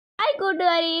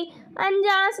കൂട്ടുകാരി, 5ാം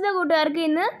ക്ലാസ്സിലെ കൂട്ടുകാർക്ക്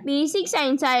ഇന്ന് ബേസിക്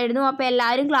സയൻസ് ആയിരുന്നു. അപ്പോൾ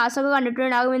എല്ലാവരും ക്ലാസ്സൊക്കെ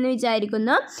കണ്ടിട്ടുണ്ടാകുമെന്ന്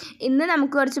വിചാരിക്കുന്നു. ഇന്ന്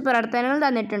നമുക്ക് കുറച്ച് പ്രവർത്തനങ്ങൾ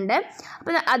തന്നിട്ടുണ്ട്.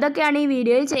 അപ്പോൾ അതൊക്കെയാണ് ഈ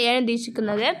വീഡിയോയിൽ ചെയ്യാൻ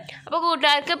ഉദ്ദേശിക്കുന്നത്. അപ്പോൾ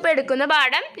കൂട്ടുകാർക്ക് ഇപ്പോൾ എടുക്കുന്ന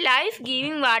പാഠം ലൈഫ്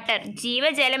ഗീവിങ് വാട്ടർ,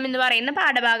 ജീവജലം എന്ന് പറയുന്ന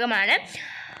പാഠഭാഗമാണ്.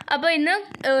 അപ്പോൾ ഇന്ന്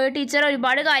ടീച്ചർ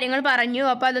ഒരുപാട് കാര്യങ്ങൾ പറഞ്ഞു.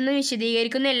 അപ്പോൾ അതൊന്നും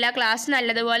വിശദീകരിക്കുന്നില്ല. ക്ലാസ്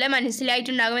നല്ലതുപോലെ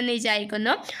മനസ്സിലായിട്ടുണ്ടാകുമെന്ന്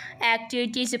വിചാരിക്കുന്നു.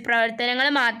 ആക്ടിവിറ്റീസ്, പ്രവർത്തനങ്ങൾ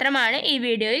മാത്രമാണ് ഈ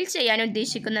വീഡിയോയിൽ ചെയ്യാൻ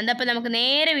ഉദ്ദേശിക്കുന്നത്. അപ്പോൾ നമുക്ക്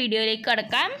നേരെ വീഡിയോയിലേക്ക്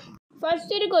കടക്കാം.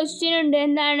 ഫസ്റ്റ് ഒരു ക്വസ്റ്റ്യൻ ഉണ്ട്.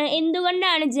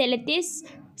 എന്തുകൊണ്ടാണ് ജലത്തെ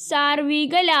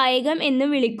സാർവിക ലായകം എന്ന്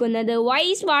വിളിക്കുന്നത്? Y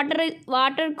is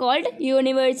water called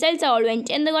universal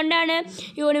solvent? എന്തുകൊണ്ടാണ്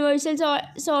യൂണിവേഴ്സൽ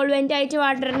സോൾവെൻ്റ് ആയിട്ട്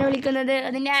വാട്ടറിനെ വിളിക്കുന്നത്?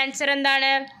 അതിൻ്റെ ആൻസർ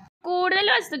എന്താണ്? കൂടുതൽ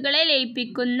വസ്തുക്കളെ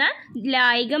ലയിപ്പിക്കുന്ന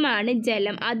ലായകമാണ്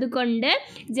ജലം. അതുകൊണ്ട്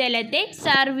ജലത്തെ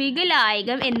സാർവിക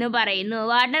ലായകം എന്ന് പറയുന്നു.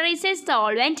 Water is A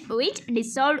solvent which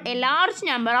dissolve A large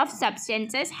number of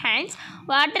substances. Hans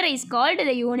water is called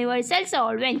the universal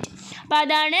solvent. അപ്പോൾ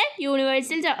അതാണ്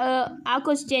യൂണിവേഴ്സൽ ആ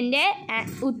ക്വസ്റ്റ്യൻ്റെ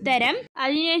ഉത്തരം.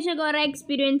 അതിനുശേഷം കുറേ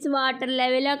എക്സ്പീരിയൻസ്, വാട്ടർ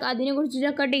ലെവലൊക്കെ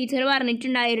അതിനെക്കുറിച്ചിട്ടൊക്കെ ടീച്ചർ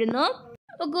പറഞ്ഞിട്ടുണ്ടായിരുന്നു.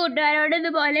 അപ്പോൾ കൂട്ടുകാരോട്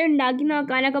ഇതുപോലെ ഉണ്ടാക്കി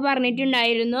നോക്കാനൊക്കെ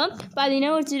പറഞ്ഞിട്ടുണ്ടായിരുന്നു. അപ്പോൾ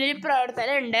അതിനെക്കുറിച്ചിട്ടൊരു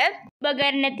പ്രവർത്തനം ഉണ്ട്.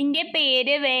 ഉപകരണത്തിൻ്റെ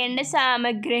പേര്, വേണ്ട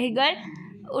സാമഗ്രികൾ,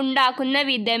 ഉണ്ടാക്കുന്ന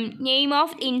വിധം, name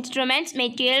of instruments,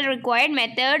 material required,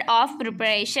 method of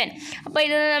preparation. അപ്പോൾ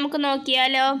ഇത് നമുക്ക്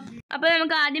നോക്കിയാലോ. അപ്പോൾ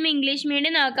നമുക്ക് ആദ്യം ഇംഗ്ലീഷ്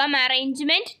മീഡിയം നോക്കാം.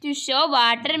 Arrangement to show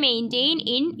water maintain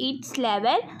in its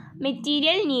level.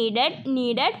 Material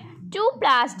needed 2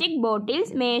 plastic bottles,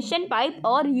 mason pipe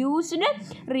or used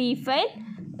refill,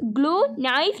 glue,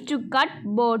 knife to cut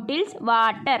bottles,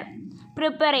 water.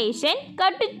 Preparation: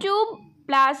 cut 2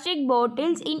 plastic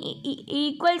bottles in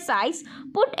equal size,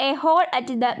 put a hole at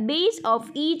the base of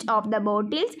each of the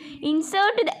bottles,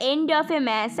 insert the end of a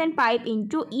mason pipe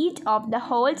into each of the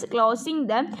holes, closing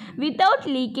them without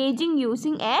leakaging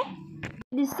using a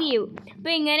sieve.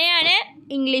 അപ്പോൾ ഇങ്ങനെയാണ്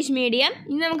English medium.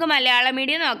 ഇനി നമുക്ക് Malayalam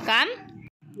medium നോക്കാം.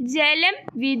 ജലം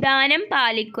വിധാനം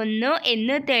പാലിക്കുന്നു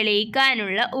എന്ന്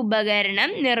തെളിയിക്കാനുള്ള ഉപകരണം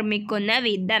നിർമ്മിക്കുന്ന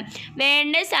വിധം.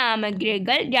 വേണ്ട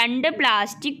സാമഗ്രികൾ: 2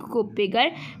 പ്ലാസ്റ്റിക് കുപ്പികൾ,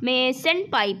 മേസൺ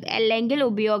പൈപ്പ് അല്ലെങ്കിൽ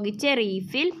ഉപയോഗിച്ച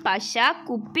റീഫിൽ, പശ,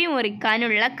 കുപ്പി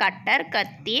മുറിക്കാനുള്ള കട്ടർ,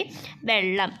 കത്തി,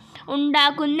 വെള്ളം.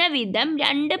 ഉണ്ടാക്കുന്ന വിധം: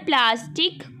 2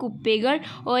 പ്ലാസ്റ്റിക് കുപ്പികൾ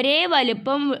ഒരേ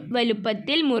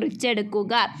വലുപ്പത്തിൽ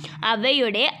മുറിച്ചെടുക്കുക.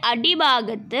 അവയുടെ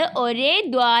അടിഭാഗത്ത് ഒരേ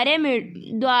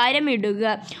ദ്വാരമിടുക.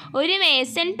 ഒരു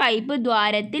മേസൺ പൈപ്പ്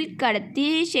ദ്വാരത്തിൽ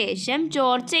കടത്തിയ ശേഷം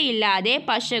ചോർച്ചയില്ലാതെ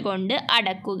പശ കൊണ്ട്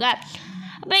അടക്കുക.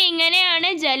 അപ്പോൾ ഇങ്ങനെയാണ്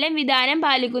ജലം വിധാനം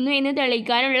പാലിക്കുന്നു എന്ന്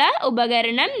തെളിയിക്കാനുള്ള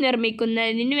ഉപകരണം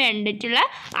നിർമ്മിക്കുന്നതിന് വേണ്ടിയിട്ടുള്ള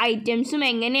ഐറ്റംസും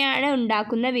എങ്ങനെയാണ്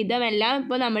ഉണ്ടാക്കുന്ന വിധമെല്ലാം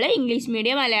ഇപ്പോൾ നമ്മൾ ഇംഗ്ലീഷ്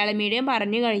മീഡിയം, മലയാളം മീഡിയം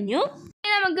പറഞ്ഞു കഴിഞ്ഞു.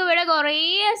 നമുക്കിവിടെ കുറേ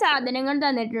സാധനങ്ങൾ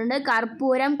തന്നിട്ടുണ്ട്.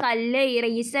 കർപ്പൂരം, കല്ല്,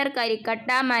 ഇറേസർ, കരിക്കട്ട,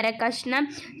 മരക്കഷ്ണം,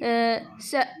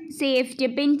 സേഫ്റ്റി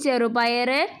പിൻ,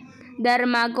 ചെറുപയർ,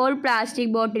 thermocol,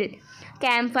 plastic bottle,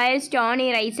 camp fire, stone,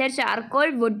 eraser, charcoal,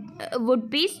 would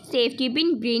piece, safety pin,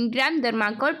 green gram,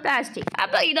 thermocol, plastic.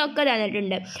 അപ്പോൾ ഇതൊക്കെ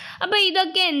തന്നിട്ടുണ്ട്. അപ്പോൾ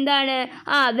ഇതൊക്കെ എന്താണ്?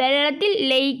 വെള്ളത്തിൽ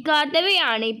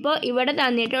ലയിക്കാത്തവയാണ്. ഇപ്പോൾ ഇവിടെ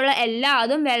തന്നിട്ടുള്ള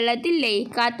എല്ലാതും വെള്ളത്തിൽ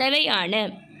ലയിക്കാത്തവയാണ്.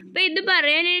 അപ്പോൾ ഇത്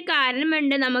പറയാനൊരു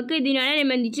കാരണമുണ്ട്. നമുക്ക്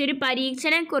ഇതിനോടനുബന്ധിച്ചൊരു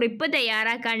പരീക്ഷണ കുറിപ്പ്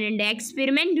തയ്യാറാക്കാനുണ്ട്.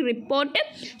 Experiment report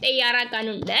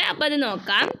തയ്യാറാക്കാനുണ്ട്. അപ്പോൾ അത്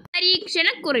നോക്കാം. പരീക്ഷണ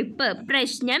കുറിപ്പ്.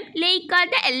 പ്രശ്നം: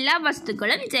 ലയിക്കാത്ത എല്ലാ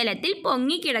വസ്തുക്കളും ജലത്തിൽ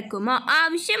പൊങ്ങിക്കിടക്കുമോ?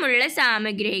 ആവശ്യമുള്ള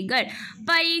സാമഗ്രികൾ.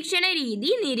 പരീക്ഷണ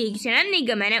രീതി, നിരീക്ഷണം,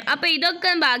 നിഗമനം. അപ്പോൾ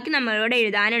ഇതൊക്കെ ബാക്കി നമ്മളോട്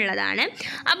എഴുതാനുള്ളതാണ്.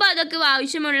 അപ്പോൾ അതൊക്കെ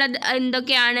ആവശ്യമുള്ളത്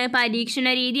എന്തൊക്കെയാണ്? പരീക്ഷണ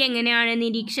രീതി എങ്ങനെയാണ്,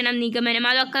 നിരീക്ഷണം, നിഗമനം,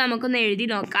 അതൊക്കെ നമുക്കൊന്ന് എഴുതി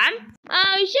നോക്കാം.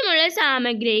 ആവശ്യമുള്ള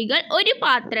സാമഗ്രികൾ: ഒരു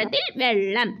പാത്രത്തിൽ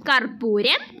വെള്ളം,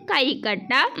 കർപ്പൂരം,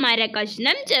 കരിക്കട്ട,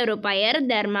 മരക്കഷ്ണം, ചെറുപയർ,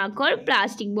 തെർമാക്കോൾ,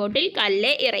 പ്ലാസ്റ്റിക് ബോട്ടിൽ,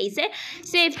 കല്ല്, ഇറേസർ,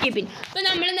 സേഫ്റ്റി പിൻ. അപ്പോൾ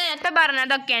നമ്മൾ നേരത്തെ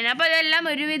പറഞ്ഞതൊക്കെയാണ്. അപ്പോൾ അതെല്ലാം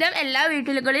ഒരുവിധം എല്ലാ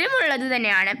വീട്ടുകളിലും ഉള്ളത്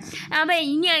തന്നെയാണ്. അപ്പോൾ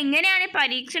ഇനി എങ്ങനെയാണ്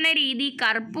പരീക്ഷണ രീതി?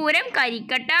 കർപ്പൂരം,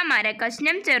 കരിക്കട്ട,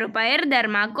 മരക്കഷ്ണം, ചെറുപയർ,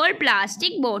 തെർമാക്കോൾ,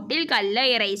 പ്ലാസ്റ്റിക് ബോട്ടിൽ, കല്ല്,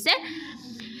 ഇറേസർ,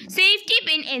 സേഫ്റ്റി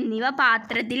പിൻ എന്നിവ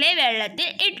പാത്രത്തിലെ വെള്ളത്തിൽ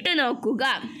ഇട്ട് നോക്കുക.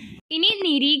 ഇനി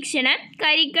നിരീക്ഷണം: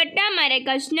 കരിക്കട്ട,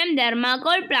 മരക്കഷ്ണം,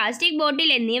 തെർമാക്കോൾ, പ്ലാസ്റ്റിക് ബോട്ടിൽ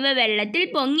എന്നിവ വെള്ളത്തിൽ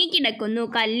പൊങ്ങിക്കിടക്കുന്നു.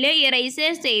 കല്ല്,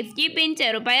 ഇറേസർ, സേഫ്റ്റി പിൻ,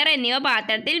 ചെറുപയർ എന്നിവ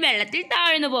പാത്രത്തിൽ വെള്ളത്തിൽ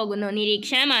താഴ്ന്നു പോകുന്നു.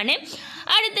 നിരീക്ഷണമാണ്.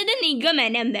 അടുത്തത്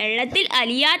നിഗമനം: വെള്ളത്തിൽ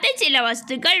അലിയാത്ത ചില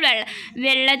വസ്തുക്കൾ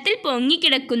വെള്ളത്തിൽ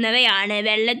പൊങ്ങിക്കിടക്കുന്നവയാണ്.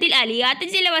 വെള്ളത്തിൽ അലിയാത്ത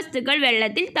ചില വസ്തുക്കൾ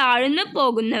വെള്ളത്തിൽ താഴ്ന്നു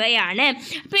പോകുന്നവയാണ്.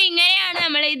 അപ്പോൾ ഇങ്ങനെയാണ്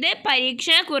നമ്മളിത്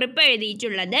പരീക്ഷണ കുറിപ്പ്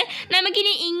എഴുതിയിട്ടുള്ളത്.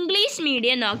 നമുക്കിനി ഇംഗ്ലീഷ്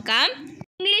മീഡിയം നോക്കാം.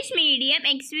 English medium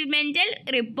experimental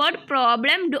report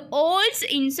problem: do all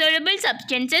insoluble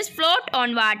substances float on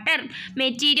water?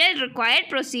 Material required,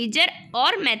 procedure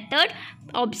or method,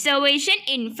 observation,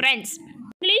 inference.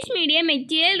 English medium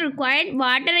material required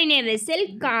water in a vessel,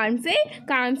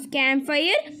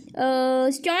 campfire,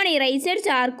 stone, eraser,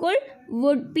 charcoal,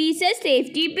 wood pieces,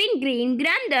 safety pin, green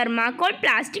gram, thermocol,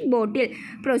 plastic bottle.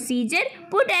 Procedure: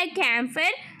 put a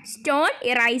campfire, stone,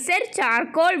 eraser,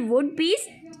 charcoal, wood piece,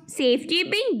 safety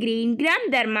pin, green gram,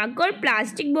 thermocol,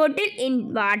 plastic bottle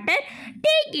in water.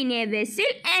 Take in a vessel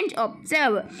and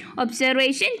observe.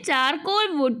 Observation: charcoal,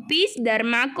 wood piece,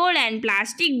 thermocol and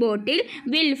plastic bottle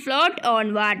will float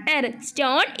on water.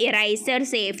 Stone, eraser,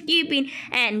 safety pin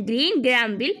and green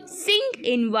gram will sink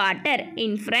in water.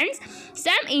 Inference: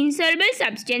 some insoluble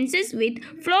substances will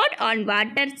float on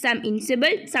water. Some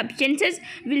insoluble substances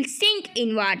will sink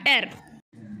in water.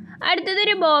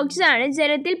 അടുത്തതൊരു box ആണ്.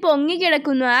 ജലത്തിൽ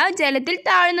പൊങ്ങിക്കിടക്കുന്നവ, ജലത്തിൽ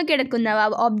താഴ്ന്നു കിടക്കുന്നവ.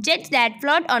 Objects that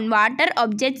float on water,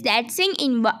 objects that zinc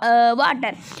in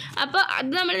water. അപ്പോൾ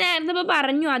അത് നമ്മൾ നേരത്തെ ഇപ്പോൾ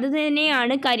പറഞ്ഞു. അത്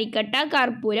തന്നെയാണ് കരിക്കട്ട,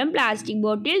 കർപ്പൂരം, പ്ലാസ്റ്റിക്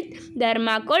ബോട്ടിൽ,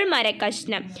 തെർമാക്കോൾ,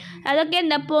 മരക്കഷ്ണം. അതൊക്കെ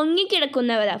എന്താ?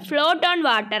 പൊങ്ങിക്കിടക്കുന്നവ. Float on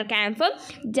water, camp,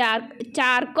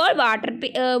 charcoal,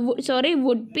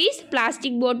 would piece,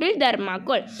 plastic bottle,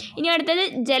 thermocol. ഇനി അടുത്തത്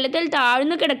ജലത്തിൽ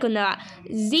താഴ്ന്നു കിടക്കുന്നവ.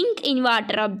 Zinc in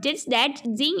water, objects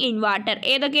that zinc in water.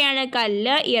 ഏതൊക്കെയാണ്?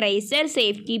 കല്ല്, ഇറേസർ,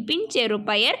 സേഫ്റ്റി പിൻ,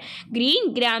 ചെറുപയർ, green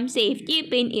gram, safety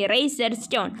pin, eraser,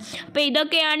 stone. അപ്പോൾ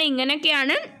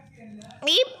ഇങ്ങനെയൊക്കെയാണ്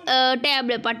ഈ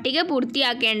ടേബിൾ പട്ടിക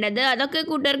പൂർത്തിയാക്കേണ്ടത്. അതൊക്കെ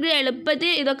കൂട്ടുകാർക്ക്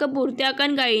എളുപ്പത്തിൽ ഇതൊക്കെ പൂർത്തിയാക്കാൻ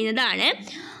കഴിയുന്നതാണ്.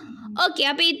 ഓക്കെ,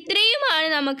 അപ്പോൾ ഇത്രയുമാണ്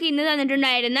നമുക്ക് ഇന്ന്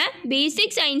തന്നിട്ടുണ്ടായിരുന്ന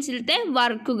ബേസിക് സയൻസിലത്തെ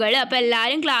വർക്കുകൾ. അപ്പോൾ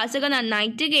എല്ലാവരും ക്ലാസ്സൊക്കെ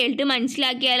നന്നായിട്ട് കേട്ട്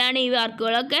മനസ്സിലാക്കിയാലാണ് ഈ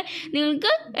വർക്കുകളൊക്കെ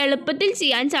നിങ്ങൾക്ക് എളുപ്പത്തിൽ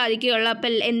ചെയ്യാൻ സാധിക്കുകയുള്ളൂ.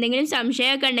 അപ്പോൾ എന്തെങ്കിലും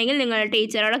സംശയമൊക്കെ ഉണ്ടെങ്കിൽ നിങ്ങളുടെ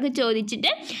ടീച്ചറോടൊക്കെ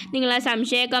ചോദിച്ചിട്ട് നിങ്ങൾ ആ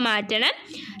സംശയമൊക്കെ മാറ്റണം.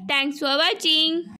 Thanks for watching.